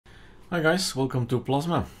Hi guys, welcome to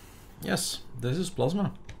Plasma. Yes, this is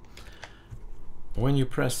Plasma. When you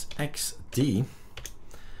press XD,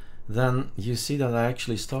 then you see that I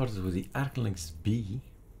actually started with the ArcoLinux B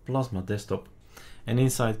Plasma desktop, and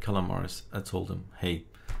inside Calamaris I told him, hey,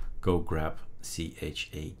 go grab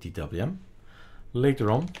Chadwm.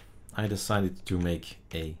 Later on I decided to make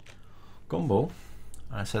a combo.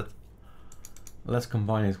 I said, let's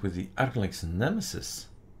combine it with the ArcoLinux Nemesis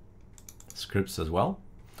scripts as well.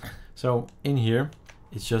 So in here,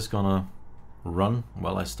 it's just gonna run.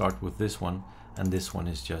 Well, I start with this one, and this one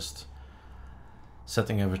is just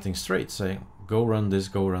setting everything straight, saying go run this,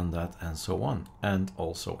 go run that, and so on. And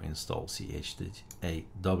also install DWM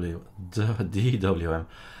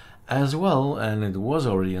as well, and it was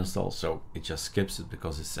already installed, so it just skips it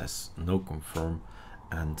because it says no confirm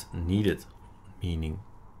and needed, meaning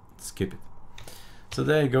skip it. So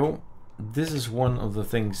there you go. This is one of the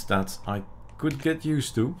things that I could get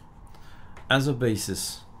used to. As a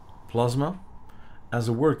basis, Plasma. As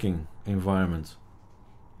a working environment,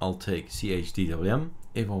 I'll take Chadwm.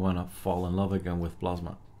 If I want to fall in love again with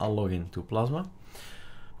Plasma, I'll log into Plasma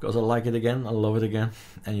because I like it again, I love it again,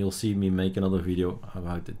 and you'll see me make another video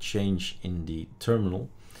about the change in the terminal,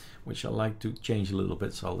 which I like to change a little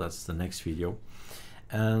bit, so that's the next video.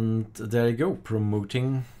 And there you go,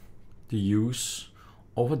 promoting the use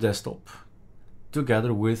of a desktop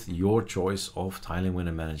together with your choice of tiling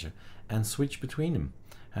window manager, and switch between them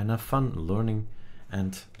and have fun learning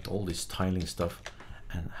and all this tiling stuff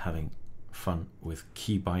and having fun with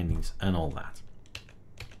key bindings and all that.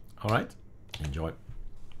 All right, enjoy.